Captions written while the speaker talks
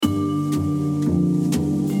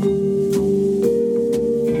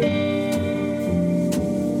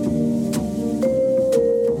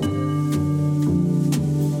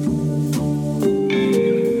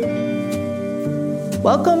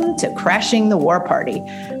Welcome to Crashing the War Party.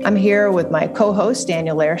 I'm here with my co-host,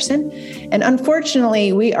 Daniel Larison, and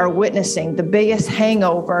unfortunately, we are witnessing the biggest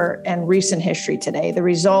hangover in recent history today, the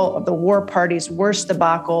result of the war party's worst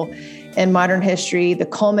debacle in modern history, the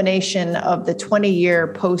culmination of the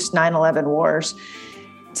 20-year post-9/11 wars.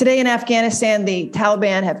 Today in Afghanistan, the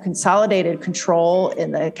Taliban have consolidated control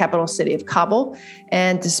in the capital city of Kabul.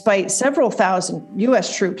 And despite several thousand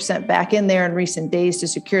U.S. troops sent back in there in recent days to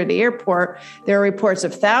secure the airport, there are reports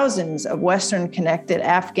of thousands of Western-connected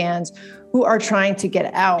Afghans who are trying to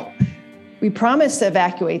get out. We promised to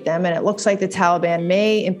evacuate them, and it looks like the Taliban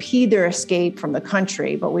may impede their escape from the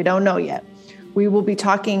country, but we don't know yet. We will be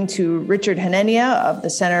talking to Richard Hanania of the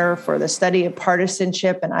Center for the Study of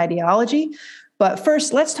Partisanship and Ideology. But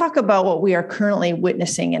first, let's talk about what we are currently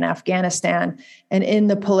witnessing in Afghanistan and in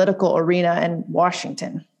the political arena in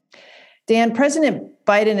Washington. Dan, President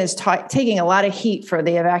Biden is taking a lot of heat for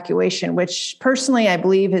the evacuation, which personally I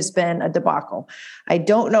believe has been a debacle. I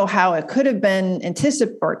don't know how it could have been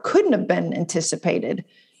anticipated or couldn't have been anticipated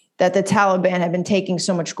that the Taliban had been taking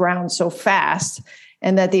so much ground so fast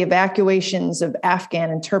and that the evacuations of Afghan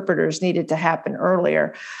interpreters needed to happen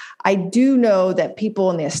earlier. I do know that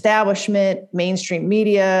people in the establishment, mainstream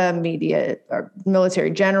media,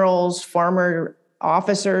 military generals, former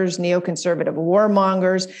officers, neoconservative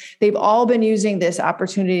warmongers, they've all been using this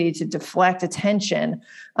opportunity to deflect attention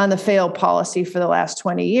on the failed policy for the last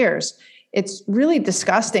 20 years. It's really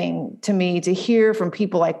disgusting to me to hear from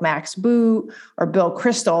people like Max Boot or Bill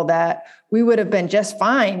Kristol that we would have been just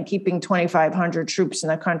fine keeping 2,500 troops in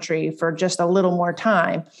the country for just a little more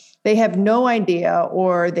time. They have no idea,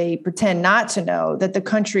 or they pretend not to know, that the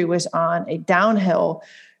country was on a downhill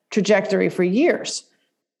trajectory for years.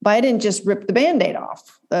 Biden just ripped the Band-Aid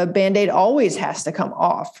off. The Band-Aid always has to come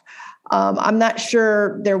off. I'm not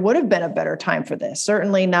sure there would have been a better time for this.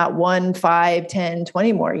 Certainly not 1, 5, 10,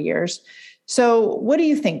 20 more years. So what do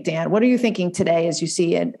you think, Dan? What are you thinking today as you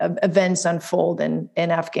see events unfold in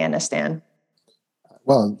Afghanistan?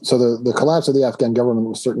 Well, so the collapse of the Afghan government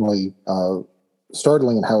was certainly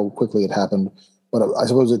startling in how quickly it happened. But I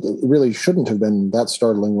suppose it really shouldn't have been that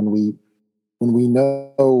startling when we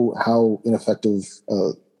know how ineffective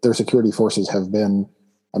their security forces have been.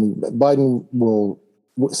 I mean, Biden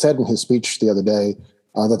said in his speech the other day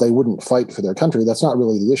that they wouldn't fight for their country. That's not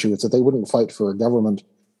really the issue. It's that they wouldn't fight for a government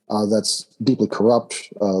that's deeply corrupt,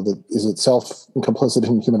 that is itself complicit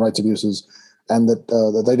in human rights abuses, and that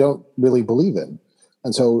they don't really believe in.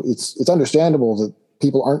 And so it's understandable that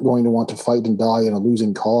people aren't going to want to fight and die in a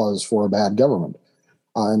losing cause for a bad government.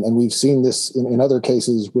 And we've seen this in other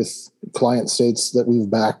cases with client states that we've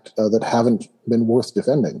backed that haven't been worth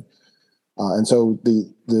defending. And so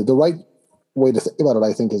the right way to think about it,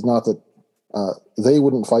 I think, is not that they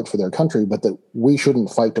wouldn't fight for their country, but that we shouldn't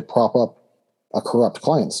fight to prop up a corrupt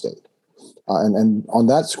client state. And on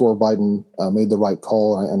that score, Biden made the right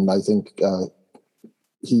call, and I think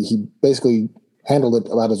he basically handled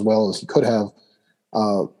it about as well as he could have.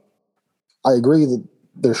 I agree that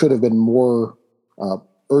there should have been more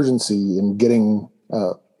urgency in getting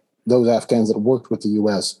those Afghans that worked with the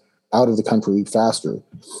U.S. out of the country faster.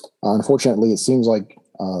 Unfortunately, it seems like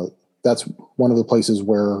that's one of the places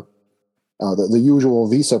where the usual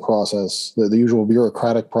visa process, the usual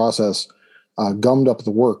bureaucratic process, gummed up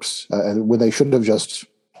the works, when they should have just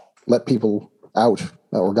let people out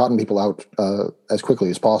or gotten people out as quickly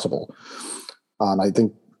as possible. And I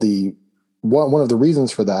think one of the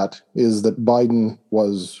reasons for that is that Biden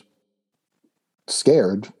was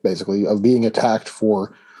scared, basically, of being attacked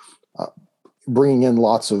for bringing in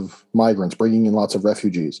lots of migrants, bringing in lots of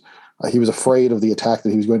refugees. He was afraid of the attack that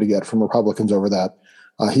he was going to get from Republicans over that.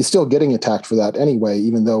 He's still getting attacked for that anyway,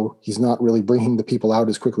 even though he's not really bringing the people out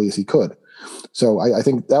as quickly as he could. So I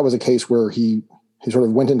think that was a case where he sort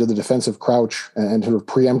of went into the defensive crouch and sort of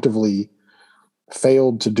preemptively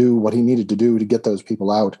failed to do what he needed to do to get those people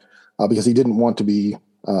out. Because he didn't want to be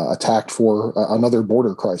attacked for another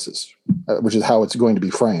border crisis, which is how it's going to be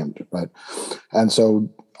framed, right? And so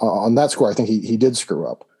on that score, I think he did screw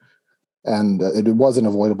up, and it was an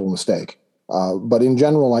avoidable mistake. But in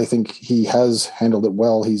general, I think he has handled it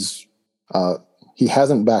well. He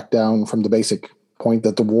hasn't backed down from the basic point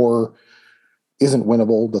that the war isn't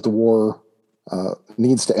winnable, that the war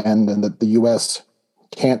needs to end, and that the U.S.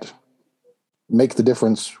 can't make the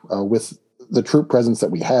difference with the troop presence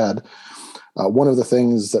that we had. One of the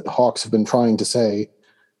things that hawks have been trying to say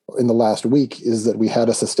in the last week is that we had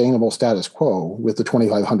a sustainable status quo with the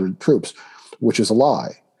 2,500 troops, which is a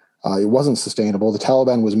lie. It wasn't sustainable. The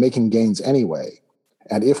Taliban was making gains anyway.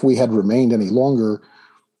 And if we had remained any longer,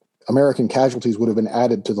 American casualties would have been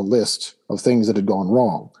added to the list of things that had gone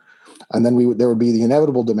wrong. and then there would be the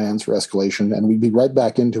inevitable demands for escalation, and we'd be right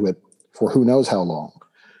back into it for who knows how long.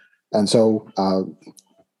 And so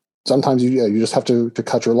sometimes you just have to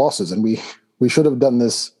cut your losses, and we should have done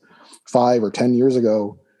this 5 or 10 years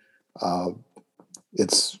ago.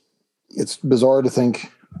 It's bizarre to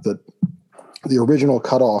think that the original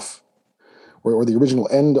cutoff or the original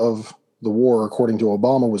end of the war, according to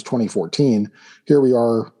Obama, was 2014. Here we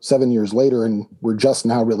are 7 years later, and we're just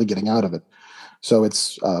now really getting out of it. So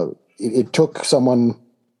it took someone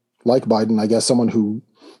like Biden, I guess, someone who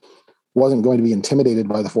wasn't going to be intimidated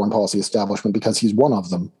by the foreign policy establishment because he's one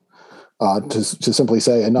of them, to simply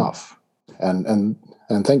say enough. And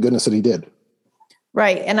thank goodness that he did.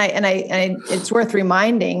 Right. And it's worth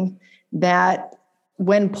reminding that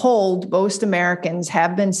when polled, most Americans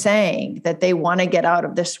have been saying that they want to get out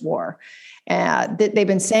of this war. They've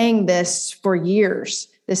been saying this for years.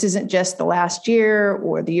 This isn't just the last year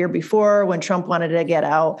or the year before when Trump wanted to get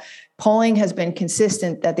out. Polling has been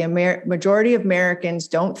consistent that the majority of Americans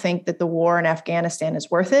don't think that the war in Afghanistan is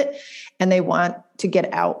worth it, and they want to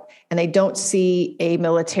get out, and they don't see a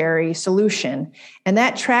military solution. And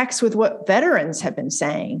that tracks with what veterans have been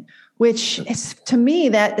saying, which is, to me,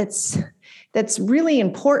 that's really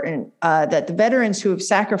important, that the veterans who have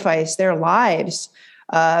sacrificed their lives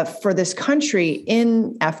for this country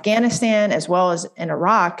in Afghanistan as well as in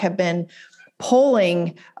Iraq have been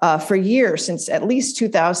polling for years, since at least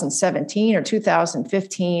 2017 or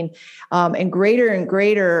 2015, and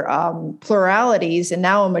greater pluralities, and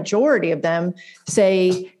now a majority of them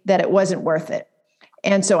say that it wasn't worth it.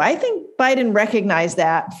 And so I think Biden recognized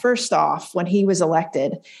that first off when he was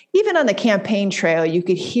elected. Even on the campaign trail, you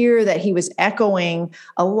could hear that he was echoing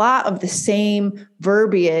a lot of the same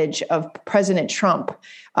verbiage of President Trump,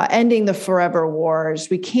 ending the forever wars.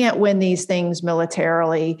 We can't win these things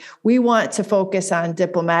militarily. We want to focus on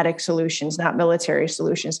diplomatic solutions, not military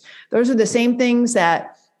solutions. Those are the same things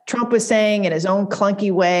that Trump was saying in his own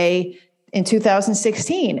clunky way in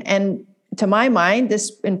 2016. And to my mind,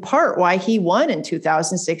 this in part why he won in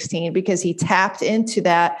 2016, because he tapped into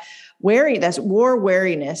that war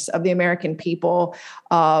wariness of the American people,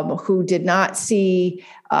 who did not see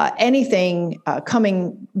anything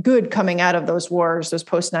coming out of those wars, those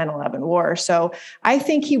post 9/11 wars. So I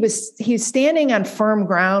think he's standing on firm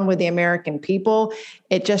ground with the American people.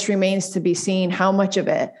 It just remains to be seen how much of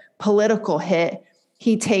a political hit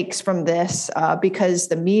he takes from this, because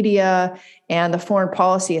the media and the foreign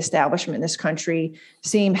policy establishment in this country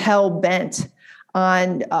seem hell-bent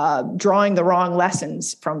on drawing the wrong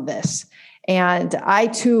lessons from this. And I,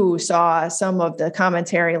 too, saw some of the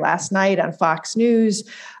commentary last night on Fox News.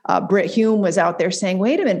 Brit Hume was out there saying,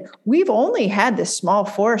 wait a minute, we've only had this small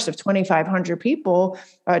force of 2,500 people,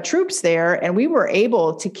 troops there, and we were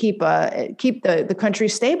able to keep the country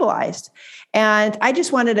stabilized. And I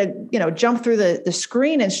just wanted to, jump through the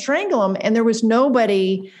screen and strangle him. And there was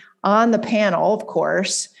nobody on the panel, of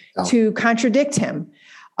course, to contradict him,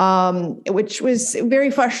 which was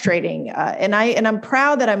very frustrating. And I'm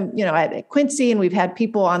proud that I'm, at Quincy, and we've had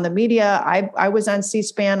people on the media. I was on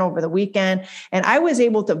C-SPAN over the weekend, and I was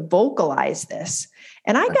able to vocalize this.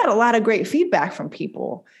 And I got a lot of great feedback from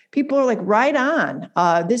people. People are like, right on.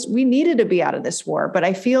 We needed to be out of this war, but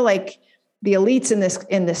I feel like the elites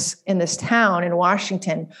in this town in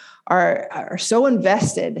Washington are so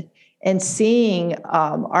invested in seeing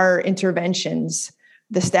our interventions,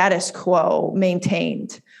 the status quo,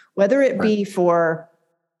 maintained, whether it be for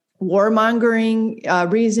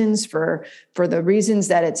warmongering reasons, for the reasons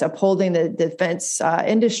that it's upholding the defense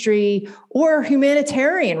industry, or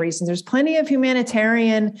humanitarian reasons. There's plenty of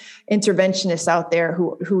humanitarian interventionists out there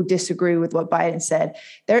who disagree with what Biden said.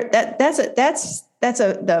 That's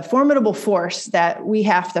the formidable force that we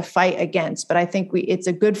have to fight against. But I think it's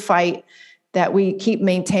a good fight that we keep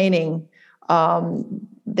maintaining,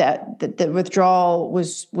 that the withdrawal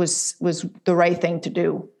was the right thing to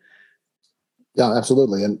do. Yeah,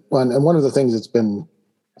 absolutely. And one of the things it's been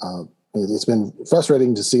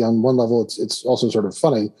frustrating to see on one level. It's also sort of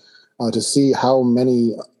funny to see how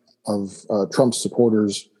many of Trump's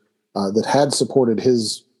supporters that had supported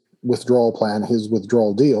his withdrawal plan, his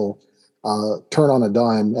withdrawal deal, turn on a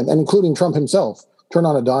dime, and including Trump himself, turn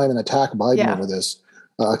on a dime and attack Biden over this,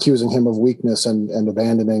 accusing him of weakness and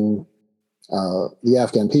abandoning the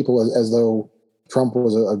Afghan people as though Trump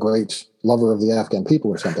was a great lover of the Afghan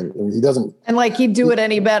people or something. I mean, he doesn't. And like he'd do it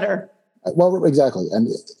any better. Well, exactly. And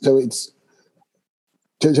so it's,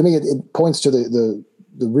 to me, it points to the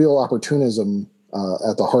real opportunism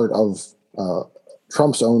at the heart of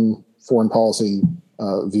Trump's own foreign policy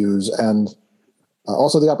views, and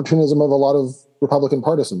also the opportunism of a lot of Republican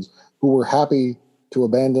partisans who were happy to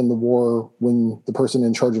abandon the war when the person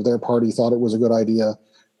in charge of their party thought it was a good idea,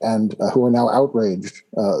 and who are now outraged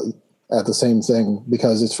at the same thing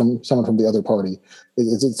because it's from someone from the other party.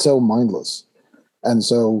 It's so mindless. And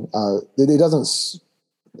so it doesn't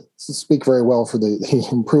speak very well for the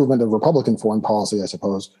improvement of Republican foreign policy, I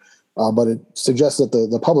suppose. But it suggests that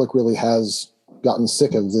the public really has gotten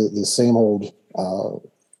sick of the same old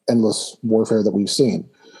endless warfare that we've seen.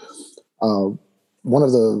 One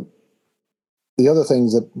of the other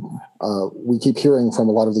things that we keep hearing from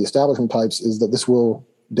a lot of the establishment types is that this will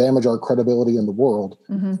damage our credibility in the world,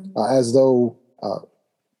 as though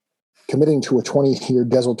committing to a 20-year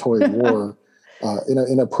desultory war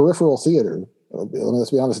in a peripheral theater,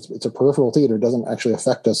 let's be honest, it's a peripheral theater, doesn't actually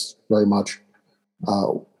affect us very much,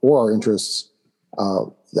 or our interests,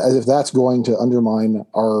 as if that's going to undermine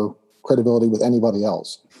our credibility with anybody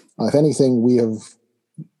else. If anything, we have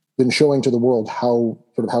been showing to the world how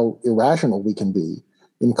irrational we can be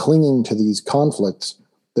in clinging to these conflicts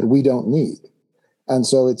that we don't need. And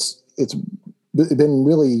so it's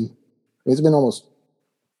been almost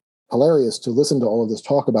hilarious to listen to all of this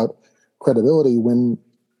talk about credibility when,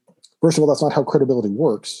 first of all, that's not how credibility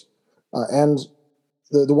works. And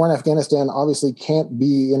the war in Afghanistan obviously can't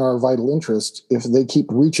be in our vital interest if they keep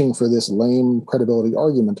reaching for this lame credibility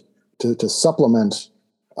argument to supplement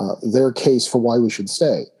their case for why we should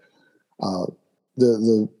stay.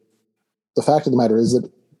 The fact of the matter is that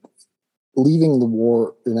leaving the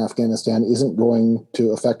war in Afghanistan isn't going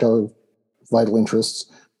to affect our vital interests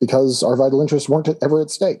because our vital interests weren't ever at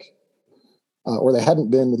stake, or they hadn't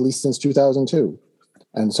been at least since 2002.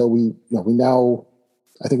 And so we now,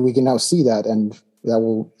 I think we can now see that, and that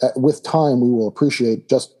will, with time, we will appreciate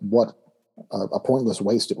just what a pointless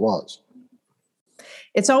waste it was.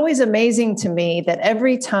 It's always amazing to me that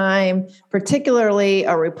every time, particularly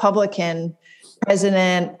a Republican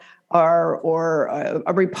president or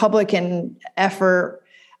a Republican effort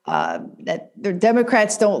that the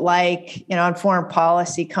Democrats don't like, on foreign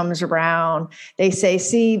policy comes around, they say,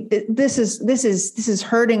 "See, this is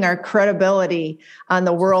hurting our credibility on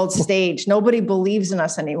the world stage. Nobody believes in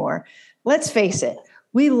us anymore." Let's face it.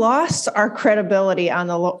 We lost our credibility on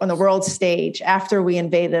the world stage after we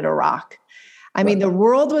invaded Iraq. I mean, the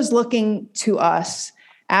world was looking to us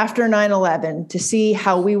after 9/11 to see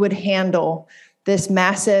how we would handle this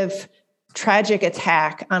massive, tragic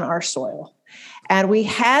attack on our soil. And we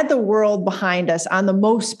had the world behind us on the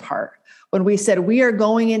most part when we said we are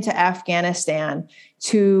going into Afghanistan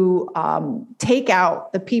to take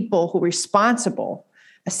out the people who were responsible,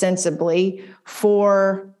 ostensibly,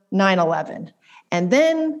 for 9/11. And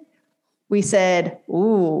then we said,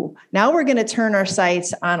 ooh, now we're going to turn our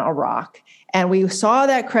sights on Iraq. And we saw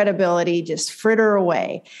that credibility just fritter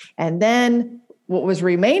away. And then what was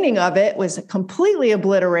remaining of it was completely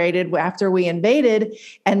obliterated after we invaded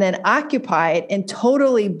and then occupied and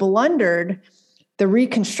totally blundered the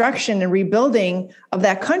reconstruction and rebuilding of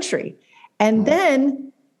that country. And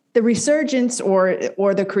then the resurgence or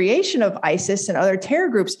the creation of ISIS and other terror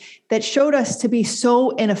groups that showed us to be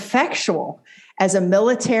so ineffectual as a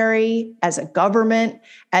military, as a government,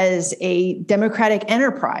 as a democratic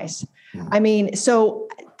enterprise. I mean, so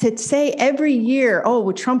to say every year,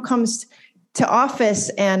 Trump comes to office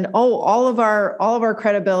and all of our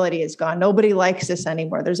credibility is gone. Nobody likes us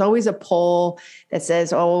anymore. There's always a poll that says,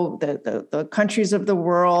 the countries of the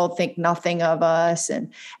world think nothing of us. And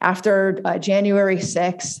after January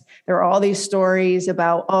 6th, there are all these stories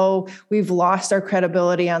about, we've lost our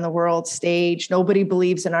credibility on the world stage. Nobody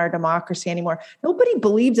believes in our democracy anymore. Nobody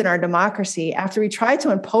believed in our democracy after we tried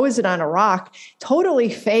to impose it on Iraq, totally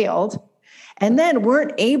failed, and then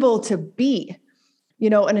weren't able to beat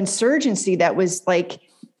an insurgency that was like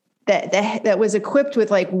that was equipped with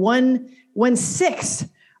like 1/6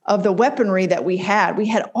 of the weaponry that we had. We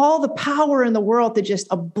had all the power in the world to just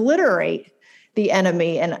obliterate the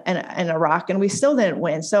enemy in Iraq, and we still didn't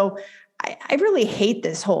win. So I really hate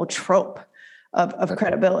this whole trope of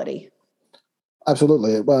credibility.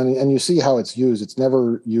 Absolutely. Well, and you see how it's used. It's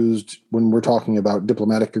never used when we're talking about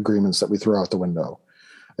diplomatic agreements that we throw out the window.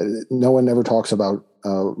 No one ever talks about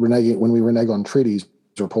reneging when we renege on treaties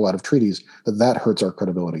or pull out of treaties, that hurts our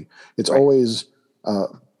credibility. It's always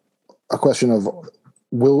a question of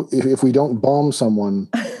if we don't bomb someone,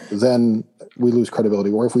 then we lose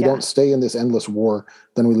credibility. Or if we don't stay in this endless war,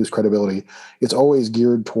 then we lose credibility. It's always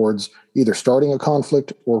geared towards either starting a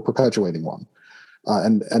conflict or perpetuating one.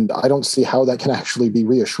 And I don't see how that can actually be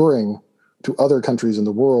reassuring to other countries in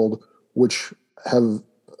the world, which have,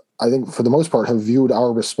 I think, for the most part, have viewed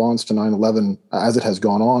our response to 9/11 as it has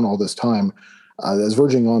gone on all this time as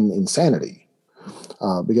verging on insanity,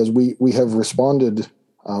 because we have responded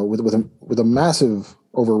with a massive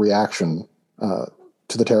overreaction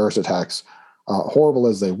to the terrorist attacks, horrible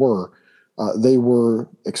as they were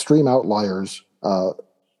extreme outliers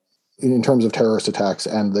in terms of terrorist attacks,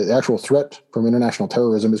 and the actual threat from international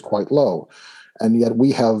terrorism is quite low. And yet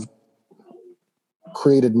we have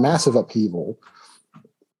created massive upheaval,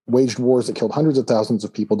 waged wars that killed hundreds of thousands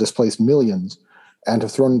of people, displaced millions, and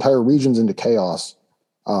have thrown entire regions into chaos,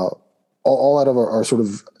 all out of our sort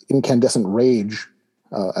of incandescent rage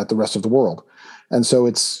at the rest of the world. And so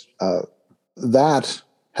it's that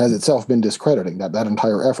has itself been discrediting that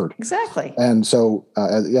entire effort. Exactly. And so,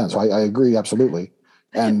 so I agree absolutely.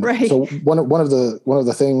 And right. So one of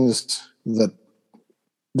the things that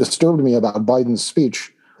disturbed me about Biden's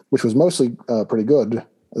speech, which was mostly pretty good,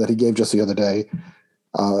 that he gave just the other day,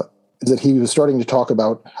 is that he was starting to talk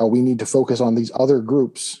about how we need to focus on these other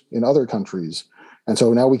groups in other countries. And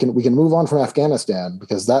so now we can move on from Afghanistan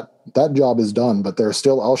because that job is done, but there's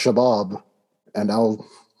still Al-Shabaab and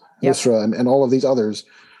Al-Nusra and all of these others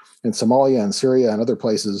in Somalia and Syria and other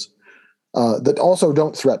places that also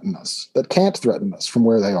don't threaten us, that can't threaten us from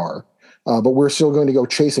where they are. But we're still going to go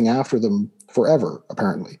chasing after them forever,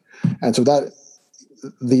 apparently. And so that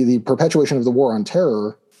the perpetuation of the war on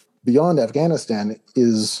terror beyond Afghanistan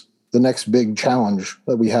is the next big challenge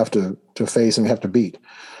that we have to face and we have to beat,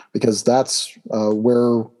 because that's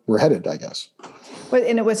where we're headed, I guess.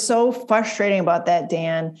 And it was so frustrating about that,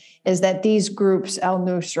 Dan, is that these groups,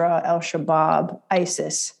 Al-Nusra, Al-Shabaab,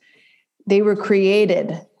 ISIS, they were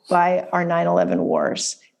created by our 9/11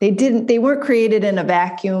 wars. They weren't created in a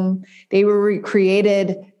vacuum. They were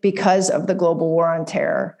created because of the global war on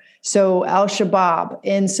terror. So Al-Shabaab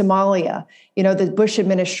in Somalia, the Bush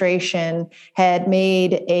administration had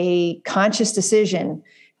made a conscious decision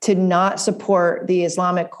to not support the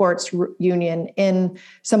Islamic Courts Union in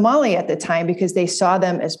Somalia at the time because they saw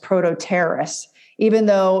them as proto-terrorists. Even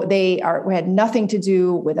though they had nothing to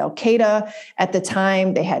do with Al-Qaeda at the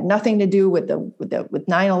time, they had nothing to do with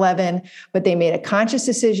 9/11, but they made a conscious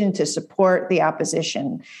decision to support the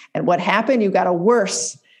opposition. And what happened? You got a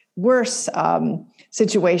worse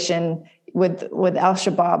situation with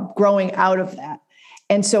Al-Shabaab growing out of that.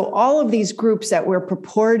 And so all of these groups that we're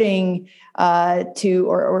purporting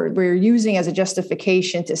or we're using as a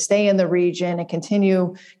justification to stay in the region and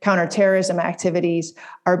continue counterterrorism activities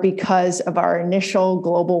are because of our initial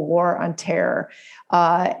global war on terror.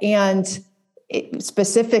 And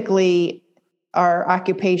specifically our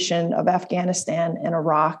occupation of Afghanistan and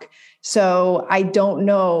Iraq. So I don't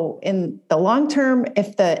know in the long term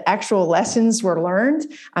if the actual lessons were learned.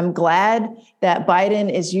 I'm glad that Biden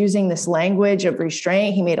is using this language of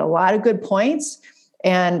restraint. He made a lot of good points.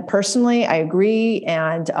 And personally, I agree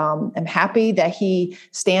and am happy that he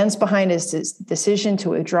stands behind his decision to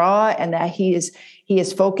withdraw and that he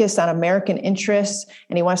is focused on American interests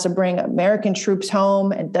and he wants to bring American troops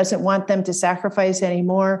home and doesn't want them to sacrifice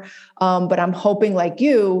anymore. But I'm hoping, like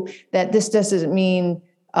you, that this doesn't mean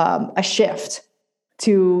a shift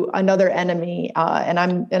to another enemy. And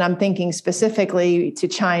I'm thinking specifically to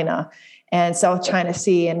China and South China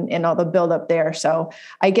Sea and all the buildup there. So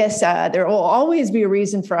I guess there will always be a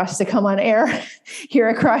reason for us to come on air here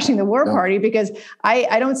at Crashing the War Party, because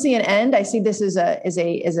I don't see an end. I see this as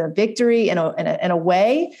a victory in a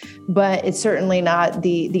way, but it's certainly not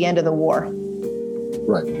the end of the war.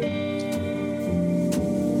 Right.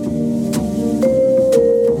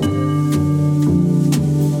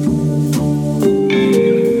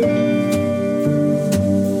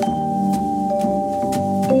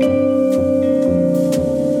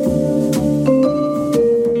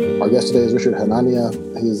 Our guest today is Richard Hanania.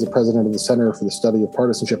 He is the president of the Center for the Study of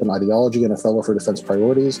Partisanship and Ideology and a fellow for Defense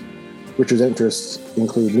Priorities. Richard's interests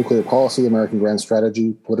include nuclear policy, American grand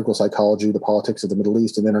strategy, political psychology, the politics of the Middle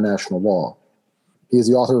East, and international law. He is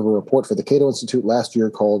the author of a report for the Cato Institute last year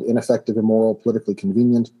called Ineffective, Immoral, Politically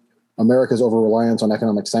Convenient, America's Over-Reliance on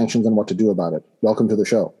Economic Sanctions and What to Do About It. Welcome to the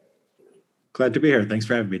show. Glad to be here. Thanks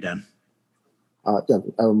for having me, Dan.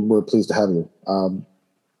 We're pleased to have you.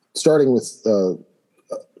 Starting with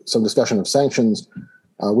some discussion of sanctions.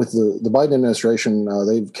 With the Biden administration,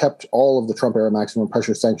 they've kept all of the Trump-era maximum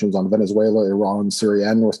pressure sanctions on Venezuela, Iran, Syria,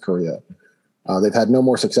 and North Korea. They've had no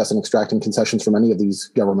more success in extracting concessions from any of these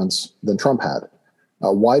governments than Trump had.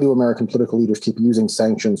 Why do American political leaders keep using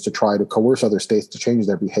sanctions to try to coerce other states to change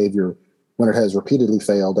their behavior when it has repeatedly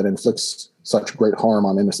failed and inflicts such great harm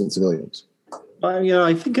on innocent civilians? Well,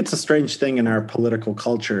 I think it's a strange thing in our political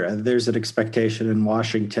culture. There's an expectation in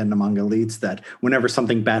Washington among elites that whenever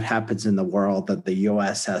something bad happens in the world, that the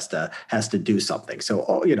U.S. has to do something. So,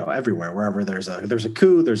 everywhere, wherever there's a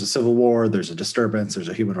coup, there's a civil war, there's a disturbance, there's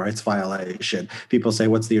a human rights violation, people say,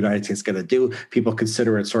 "What's the United States going to do?" People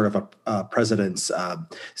consider it sort of a president's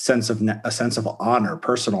sense of honor,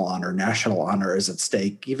 personal honor, national honor is at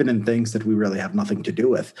stake, even in things that we really have nothing to do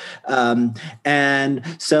with. And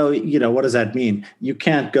so, what does that mean? You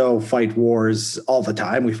can't go fight wars all the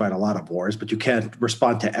time. We fight a lot of wars, but you can't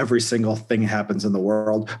respond to every single thing that happens in the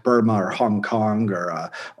world, Burma or Hong Kong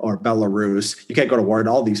or Belarus. You can't go to war in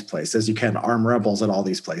all these places. You can't arm rebels in all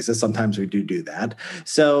these places. Sometimes we do that.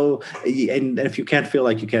 So, and if you can't feel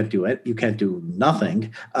like you can't do it, you can't do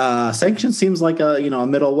nothing. Sanctions seems like a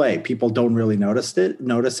middle way. People don't really notice it.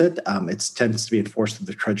 It tends to be enforced through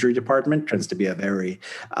the Treasury Department. Tends to be a very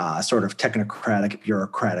sort of technocratic,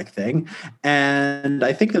 bureaucratic thing. And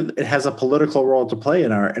I think that it has a political role to play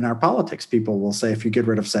in our politics. People will say, if you get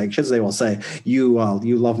rid of sanctions, they will say, you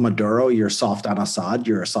love Maduro, you're soft on Assad,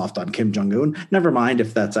 you're soft on Kim Jong-un. Never mind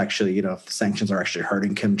if that's actually, if the sanctions are actually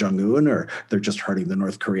hurting Kim Jong-un or they're just hurting the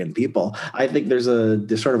North Korean people. I think there's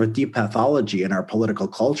sort of a deep pathology in our political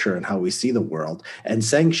culture and how we see the world. And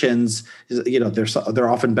sanctions, they're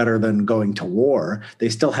often better than going to war. They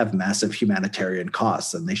still have massive humanitarian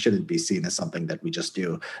costs, and they shouldn't be seen as something that we just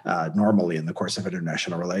do normally in the course of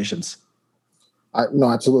international relations.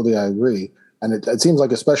 No, absolutely, I agree. And it seems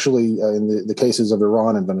like, especially in the cases of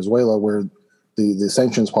Iran and Venezuela, where the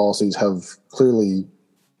sanctions policies have clearly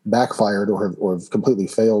backfired or have completely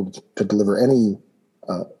failed to deliver any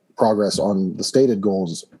progress on the stated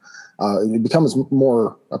goals, it becomes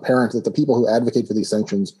more apparent that the people who advocate for these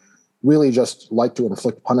sanctions really just like to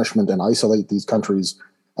inflict punishment and isolate these countries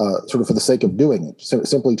sort of for the sake of doing it,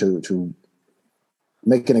 simply to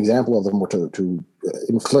make an example of them or to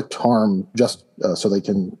inflict harm just so they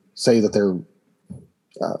can say that they're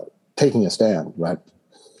taking a stand, right?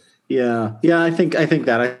 Yeah, I think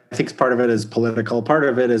part of it is political. Part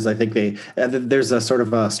of it is, I think there's a sort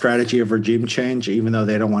of a strategy of regime change, even though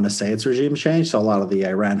they don't want to say it's regime change. So a lot of the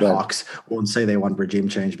Iran hawks won't say they want regime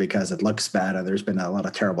change because it looks bad, and there's been a lot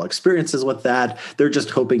of terrible experiences with that. They're just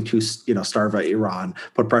hoping to, starve Iran,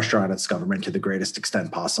 put pressure on its government to the greatest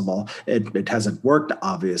extent possible. It hasn't worked,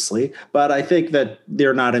 obviously, but I think that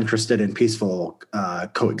they're not interested in peaceful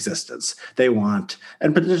coexistence. They want,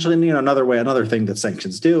 and potentially, another thing that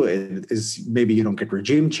sanctions do is maybe you don't get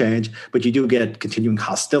regime change, but you do get continuing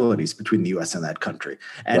hostilities between the U.S. and that country.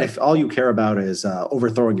 And if all you care about is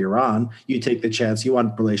overthrowing Iran, you take the chance, you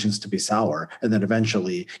want relations to be sour, and then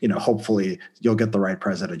eventually, hopefully you'll get the right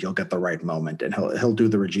president, you'll get the right moment, and he'll do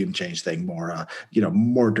the regime change thing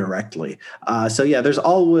more directly. So yeah, there's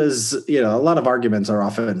always, a lot of arguments are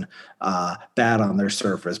often bad on their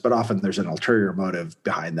surface, but often there's an ulterior motive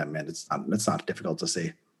behind them, and it's not difficult to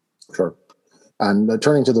see. Sure. And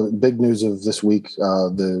turning to the big news of this week,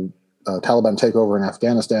 the Taliban takeover in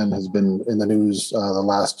Afghanistan has been in the news for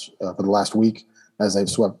the last week as they've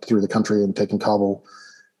swept through the country and taken Kabul.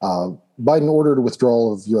 Biden ordered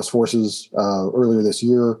withdrawal of U.S. forces earlier this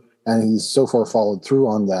year, and he's so far followed through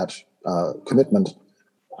on that commitment.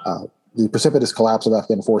 The precipitous collapse of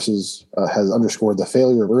Afghan forces has underscored the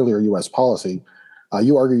failure of earlier U.S. policy.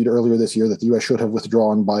 You argued earlier this year that the U.S. should have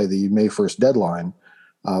withdrawn by the May 1st deadline.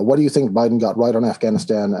 What do you think Biden got right on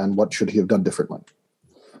Afghanistan, and what should he have done differently?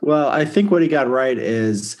 Well, I think what he got right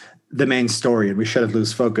is the main story, and we shouldn't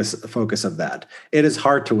lose focus of that. It is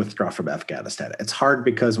hard to withdraw from Afghanistan. It's hard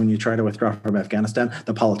because when you try to withdraw from Afghanistan,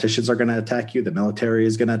 the politicians are going to attack you, the military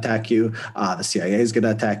is going to attack you, the CIA is going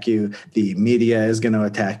to attack you, the media is going to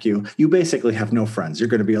attack you. You basically have no friends. You're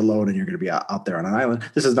going to be alone, and you're going to be out there on an island.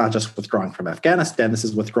 This is not just withdrawing from Afghanistan. This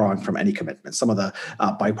is withdrawing from any commitment. Some of the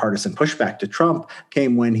bipartisan pushback to Trump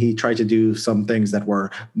came when he tried to do some things that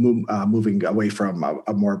were moving away from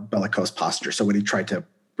a more bellicose posture. So when he tried to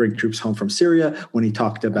bring troops home from Syria, when he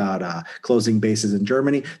talked about closing bases in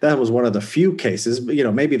Germany, that was one of the few cases,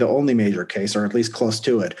 maybe the only major case, or at least close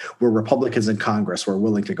to it, where Republicans in Congress were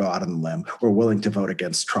willing to go out on a limb, were willing to vote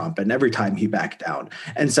against Trump. And every time he backed down.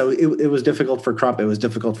 And so it was difficult for Trump. It was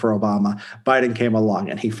difficult for Obama. Biden came along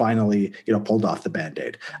and he finally, pulled off the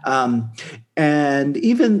Band-Aid. And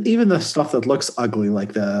even the stuff that looks ugly,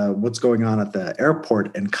 like what's going on at the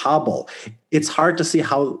airport in Kabul, it's hard to see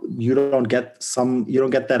how you don't get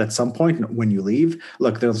that at some point when you leave.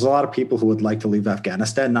 Look, there's a lot of people who would like to leave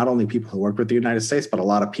Afghanistan, not only people who work with the United States, but a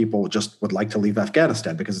lot of people just would like to leave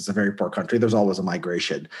Afghanistan because it's a very poor country. There's always a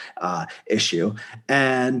migration issue.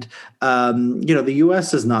 And, the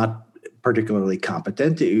U.S. is not particularly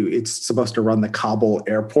competent. It's supposed to run the Kabul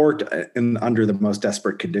airport under the most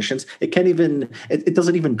desperate conditions. It can't even. It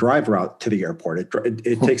doesn't even drive route to the airport.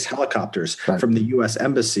 It takes helicopters from the U.S.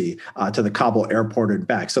 embassy to the Kabul airport and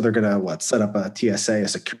back. So they're going to set up a TSA, a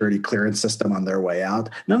security clearance system on their way out.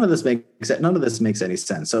 None of this makes any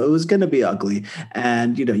sense. So it was going to be ugly,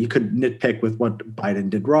 and you could nitpick with what Biden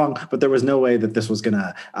did wrong, but there was no way that this was going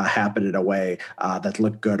to happen in a way that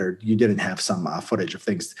looked good, or you didn't have some footage of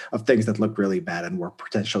things that looked really bad and were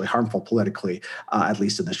potentially harmful politically, at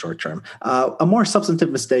least in the short term. A more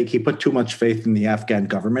substantive mistake: he put too much faith in the Afghan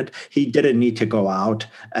government. He didn't need to go out,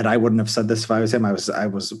 and I wouldn't have said this if I was him.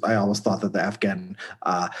 I always thought that the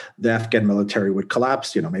Afghan military would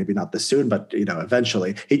collapse. Maybe not this soon, but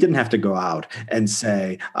eventually. He didn't have to go out and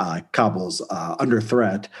say Kabul's under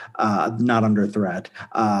threat, not under threat.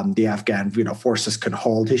 The Afghan forces can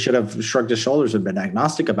hold. He should have shrugged his shoulders and been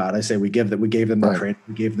agnostic about it. I say we gave them the training,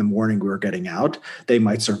 we gave them warning we were getting out. They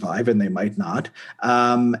might survive and they might not.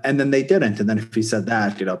 And then they didn't. And then if he said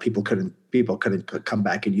that, people couldn't come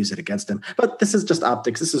back and use it against him. But this is just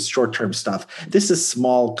optics. This is short-term stuff. This is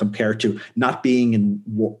small compared to not being in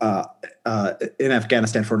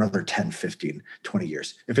Afghanistan for another 10, 15, 20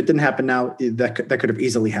 years. If it didn't happen now, that could have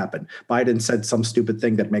easily happened. Biden said some stupid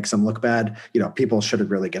thing that makes him look bad. People shouldn't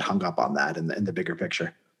really get hung up on that in the bigger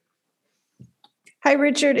picture. Hi,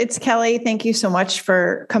 Richard. It's Kelly. Thank you so much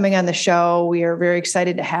for coming on the show. We are very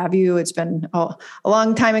excited to have you. It's been a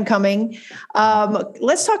long time in coming.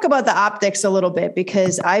 Let's talk about the optics a little bit,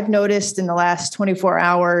 because I've noticed in the last 24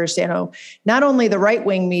 hours, not only the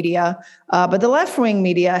right-wing media, but the left-wing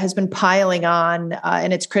media has been piling on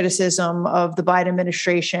in its criticism of the Biden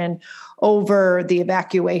administration over the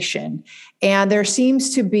evacuation. And there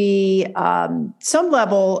seems to be some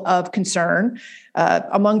level of concern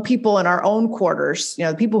among people in our own quarters,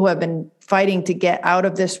 people who have been fighting to get out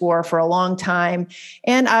of this war for a long time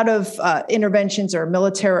and out of interventions or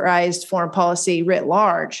militarized foreign policy writ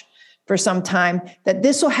large for some time, that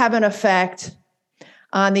this will have an effect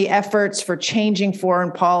on the efforts for changing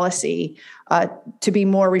foreign policy to be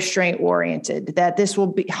more restraint oriented, that this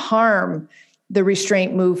will harm the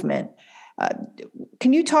restraint movement.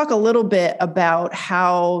 Can you talk a little bit about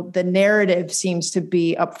how the narrative seems to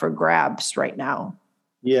be up for grabs right now?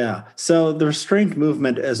 Yeah. So the restraint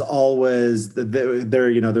movement is always they're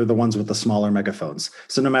the ones with the smaller megaphones.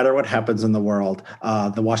 So no matter what happens in the world,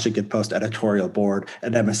 the Washington Post editorial board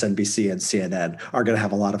and MSNBC and CNN are going to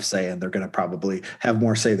have a lot of say, and they're going to probably have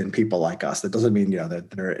more say than people like us. That doesn't mean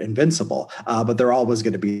that they're invincible, but they're always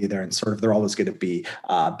going to be there, and they're always going to be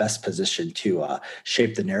best positioned to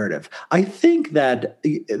shape the narrative. I think that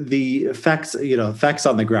the facts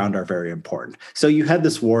on the ground are very important. So you had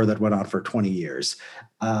this war that went on for 20 years.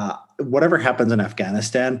 Whatever happens in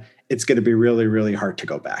Afghanistan, it's going to be really, really hard to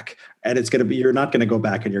go back. And you're not going to go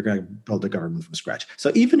back and you're going to build a government from scratch.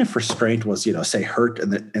 So even if restraint was, say, hurt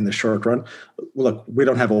in the short run, look, we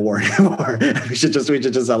don't have a war anymore. we should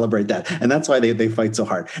just celebrate that. And that's why they fight so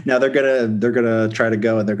hard. Now they're gonna try to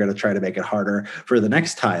go, and they're gonna try to make it harder for the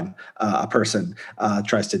next time a person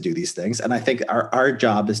tries to do these things. And I think our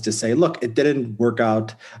job is to say, look, it didn't work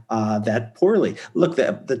out that poorly. Look,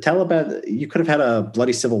 the Taliban, you could have had a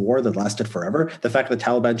bloody civil war that lasted forever. The fact that the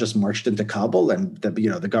Taliban just marched into Kabul and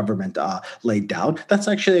the government laid down, that's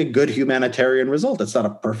actually a good humanitarian result. It's not a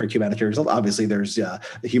perfect humanitarian result. Obviously, there's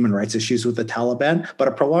human rights issues with the Taliban, but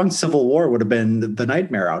a prolonged civil war would have been the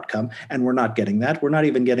nightmare outcome, and we're not getting that. We're not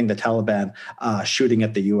even getting the Taliban shooting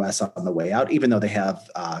at the U.S. on the way out, even though they have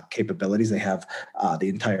capabilities. They have the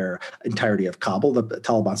entirety of Kabul. The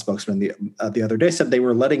Taliban spokesman the other day said they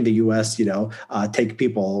were letting the U.S. take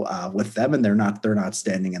people with them, and they're not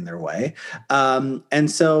standing in their way. And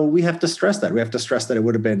so we have to stress that. We have to stress that it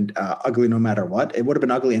would have been ugly no matter what. It would have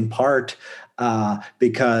been ugly in part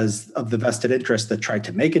because of the vested interests that tried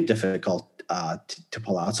to make it difficult to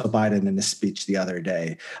pull out. So Biden, in his speech the other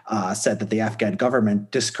day, said that the Afghan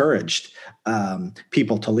government discouraged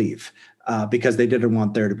people to leave. Because they didn't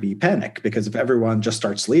want there to be panic. Because if everyone just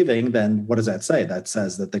starts leaving, then what does that say? That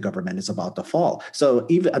says that the government is about to fall. So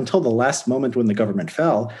even until the last moment when the government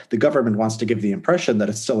fell, the government wants to give the impression that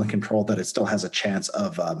it's still in control, that it still has a chance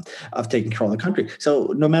of taking control of the country.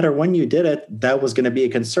 So no matter when you did it, that was going to be a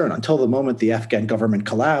concern. Until the moment the Afghan government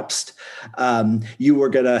collapsed, you were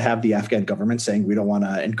going to have the Afghan government saying, we don't want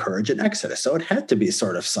to encourage an exodus. So it had to be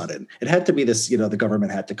sort of sudden. It had to be this, the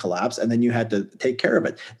government had to collapse, and then you had to take care of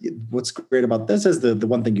it. What's what's great about this is the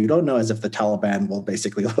one thing you don't know is if the Taliban will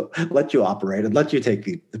basically let you operate and let you take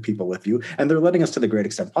the people with you. And they're letting us to the great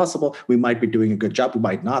extent possible. We might be doing a good job. We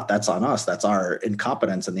might not. That's on us. That's our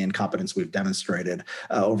incompetence and the incompetence we've demonstrated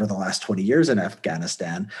over the last 20 years in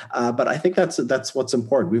Afghanistan. But I think that's what's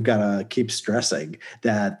important. We've got to keep stressing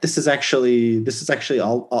that this is actually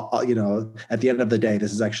all at the end of the day,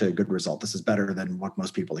 this is actually a good result. This is better than what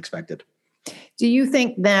most people expected. Do you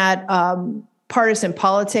think that partisan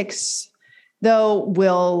politics, though,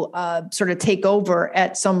 will sort of take over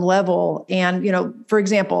at some level? And, for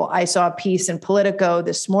example, I saw a piece in Politico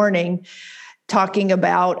this morning talking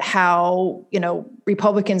about how,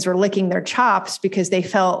 Republicans were licking their chops because they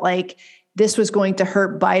felt like this was going to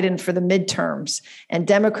hurt Biden for the midterms. And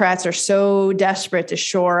Democrats are so desperate to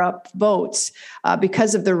shore up votes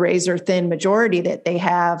because of the razor thin majority that they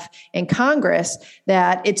have in Congress,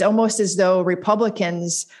 that it's almost as though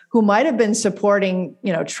Republicans who might have been supporting,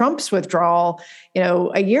 Trump's withdrawal,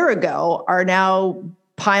 a year ago are now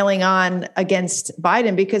piling on against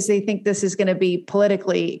Biden because they think this is going to be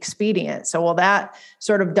politically expedient. So will that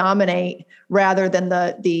sort of dominate rather than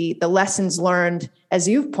the lessons learned, as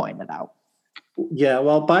you've pointed out? Yeah,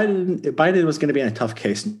 well, Biden was going to be in a tough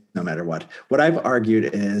case no matter what. What I've argued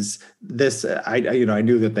is this: I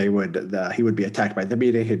knew that he would be attacked by the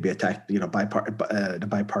media. He'd be attacked, in a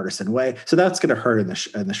bipartisan way. So that's going to hurt in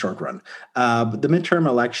the short run. But the midterm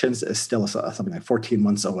elections is still something like 14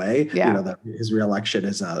 months away. Yeah. His reelection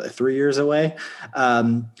is 3 years away.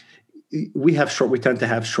 We tend to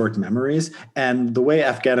have short memories. And the way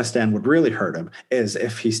Afghanistan would really hurt him is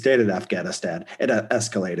if he stayed in Afghanistan, it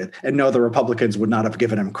escalated. And no, the Republicans would not have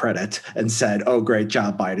given him credit and said, oh, great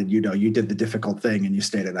job, Biden. You did the difficult thing and you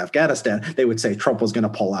stayed in Afghanistan. They would say Trump was going to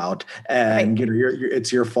pull out and,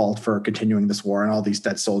 it's your fault for continuing this war and all these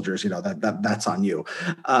dead soldiers, that's on you.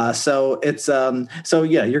 So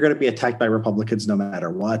you're going to be attacked by Republicans no matter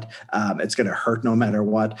what. It's going to hurt no matter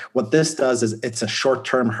what. What this does is it's a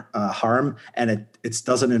short-term harm, and it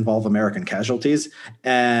doesn't involve American casualties,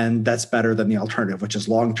 and that's better than the alternative, which is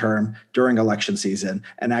long-term during election season,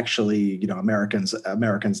 and actually,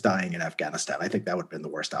 Americans dying in Afghanistan. I think that would have been the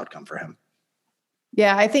worst outcome for him.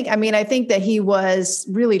 Yeah, I think that he was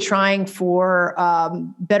really trying for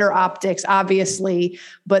better optics, obviously,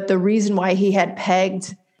 but the reason why he had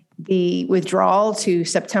pegged the withdrawal to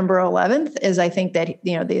September 11th is I think that,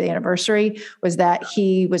 the anniversary was that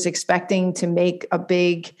he was expecting to make a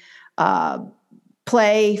big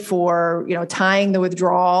play for, tying the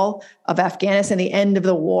withdrawal of Afghanistan, the end of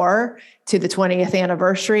the war, to the 20th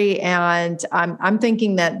anniversary. And I'm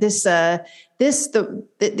thinking that the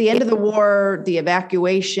end of the war, the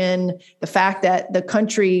evacuation, the fact that the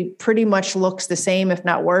country pretty much looks the same, if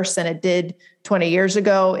not worse, than it did 20 years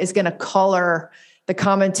ago, is going to color the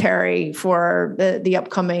commentary for the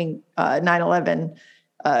upcoming 9/11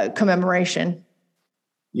 commemoration.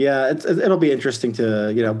 Yeah, it'll be interesting to,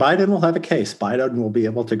 Biden will have a case. Biden will be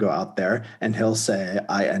able to go out there and he'll say,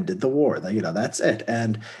 I ended the war. That's it.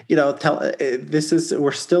 And,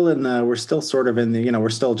 we're still sort of in the, we're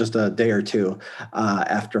still just a day or two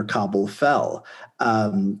after Kabul fell.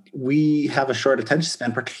 We have a short attention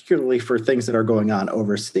span, particularly for things that are going on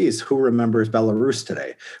overseas. Who remembers Belarus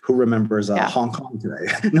today? Who remembers Hong Kong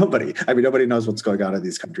today? Nobody. Nobody knows what's going on in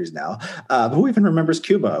these countries now. Who even remembers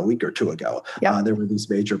Cuba a week or two ago? Yeah. There were these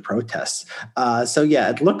major protests.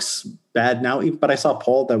 It looks bad now, but I saw a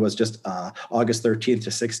poll that was just August 13th to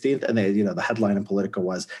 16th, and the headline in Politico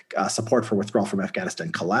was support for withdrawal from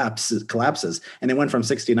Afghanistan collapses, and it went from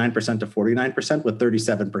 69% to 49%, with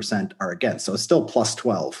 37% are against. So it's still plus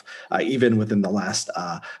 12, even within the last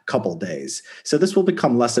couple days. So this will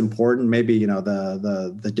become less important. Maybe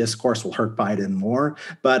the discourse will hurt Biden more,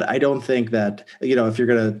 but I don't think that if you're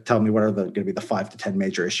going to tell me what are going to be the 5 to 10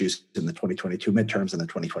 major issues in the 2022 midterms and the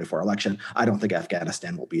 2024 election, I don't think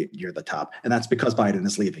Afghanistan will be near the top, and that's because Biden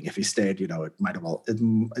is leaving. If he stayed, it might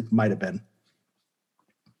have been.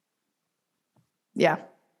 Yeah,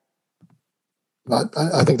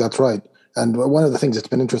 I think that's right. And one of the things that's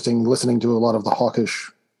been interesting, listening to a lot of the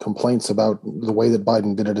hawkish complaints about the way that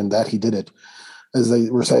Biden did it and that he did it, is they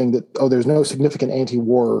were saying that there's no significant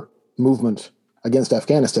anti-war movement against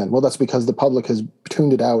Afghanistan. Well, that's because the public has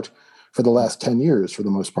tuned it out for the last 10 years, for the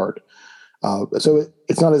most part. So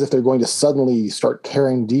it's not as if they're going to suddenly start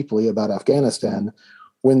caring deeply about Afghanistan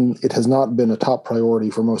when it has not been a top priority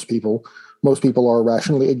for most people. Most people are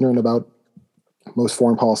rationally ignorant about most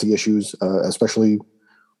foreign policy issues, especially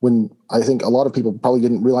when I think a lot of people probably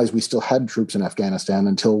didn't realize we still had troops in Afghanistan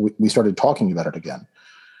until we started talking about it again.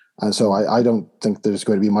 So I don't think there's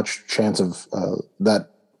going to be much chance of that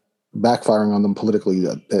backfiring on them politically,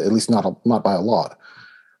 at least not by a lot.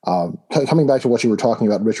 Coming back to what you were talking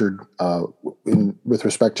about, Richard, with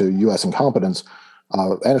respect to U.S. incompetence,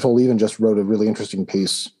 Anatol Lieven just wrote a really interesting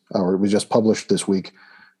piece, or it was just published this week,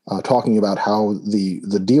 talking about how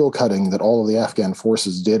the deal cutting that all of the Afghan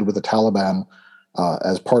forces did with the Taliban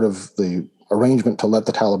as part of the arrangement to let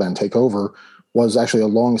the Taliban take over was actually a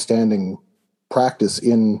long-standing practice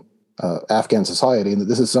in Afghan society, and that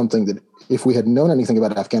this is something that if we had known anything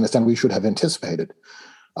about Afghanistan, we should have anticipated.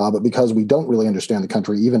 But because we don't really understand the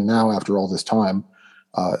country, even now after all this time,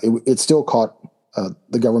 it still caught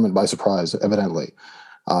the government by surprise, evidently.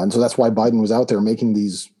 And so that's why Biden was out there making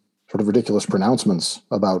these sort of ridiculous pronouncements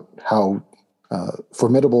about how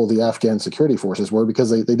formidable the Afghan security forces were, because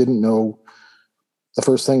they didn't know the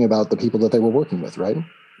first thing about the people that they were working with, right?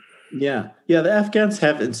 Yeah. The Afghans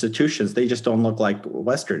have institutions. They just don't look like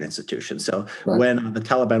Western institutions. So when the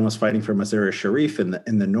Taliban was fighting for Mazar-e-Sharif in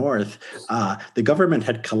the north, the government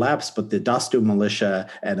had collapsed, but the Dastu militia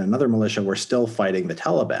and another militia were still fighting the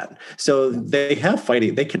Taliban. So they can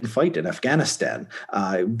fight in Afghanistan.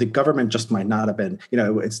 The government just might not have been,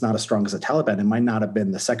 it's not as strong as the Taliban. It might not have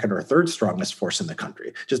been the second or third strongest force in the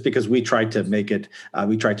country, just because we tried to make it,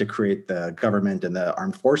 we tried to create the government and the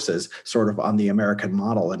armed forces sort of on the American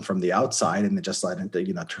model and from the outside, and it just led into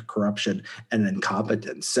to corruption and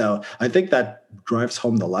incompetence. So I think that drives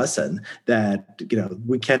home the lesson that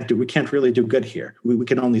we can't really do good here. We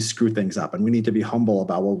can only screw things up, and we need to be humble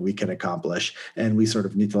about what we can accomplish, and we sort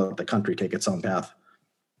of need to let the country take its own path.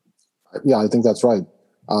 Yeah, I think that's right.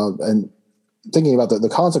 And thinking about the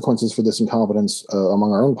consequences for this incompetence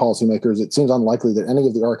among our own policymakers, it seems unlikely that any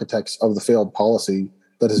of the architects of the failed policy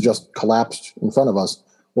that has just collapsed in front of us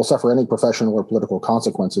will suffer any professional or political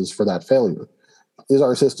consequences for that failure. Is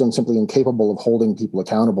our system simply incapable of holding people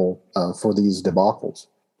accountable for these debacles?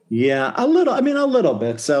 Yeah, a little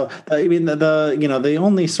bit. So, the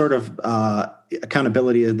only sort of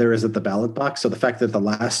accountability there is at the ballot box. So the fact that the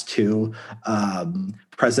last two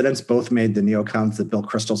presidents both made the neocons, the Bill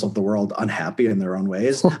Kristols of the world, unhappy in their own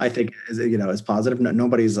ways, I think is positive.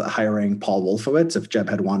 Nobody's hiring Paul Wolfowitz. If Jeb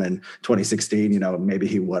had won in 2016, maybe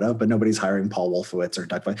he would have, but nobody's hiring Paul Wolfowitz or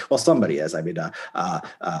Doug. Well, somebody is. The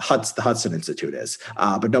Hudson Institute is,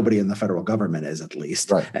 but nobody in the federal government is, at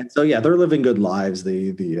least. Right. And so, they're living good lives.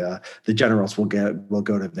 The generals will go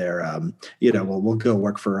to their will go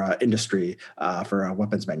work for industry, for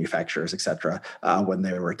weapons manufacturers, et cetera, when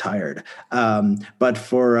they're retired. But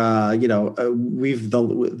for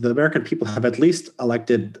the American people have at least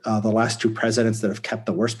elected the last two presidents that have kept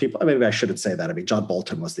the worst people. Maybe I shouldn't say that. John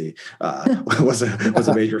Bolton was was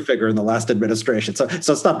a major figure in the last administration. So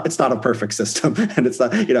it's not a perfect system, and it's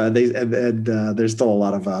not there's still a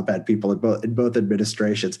lot of bad people in both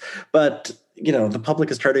administrations. But the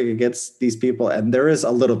public is turning against these people, and there is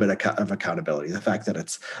a little bit of accountability. The fact that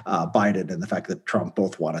it's Biden and the fact that Trump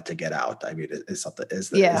both wanted to get out, is something.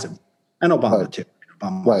 And Obama too.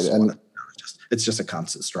 Right, and it's just a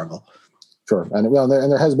constant struggle. Sure, and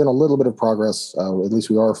there has been a little bit of progress. At least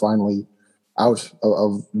we are finally out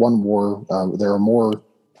of one war. There are more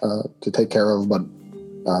to take care of, but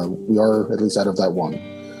we are at least out of that one.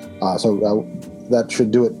 So that should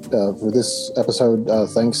do it for this episode.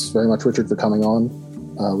 Thanks very much, Richard, for coming on.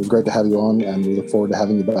 It was great to have you on, and we look forward to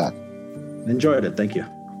having you back. Enjoyed it. Thank you.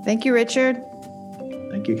 Thank you, Richard.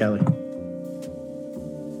 Thank you, Kelly.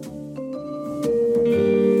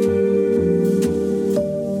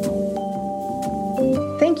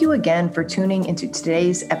 Thank you again for tuning into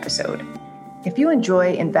today's episode. If you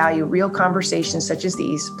enjoy and value real conversations such as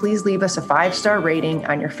these, please leave us a 5-star rating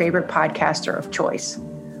on your favorite podcaster of choice.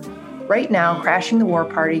 Right now, Crashing the War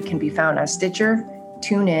Party can be found on Stitcher,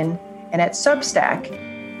 TuneIn, and at Substack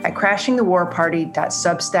at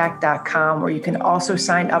crashingthewarparty.substack.com, where you can also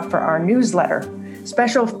sign up for our newsletter.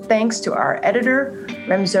 Special thanks to our editor,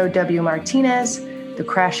 Remzo W. Martinez, the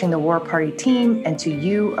Crashing the War Party team, and to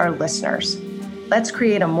you, our listeners. Let's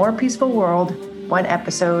create a more peaceful world, one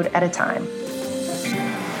episode at a time.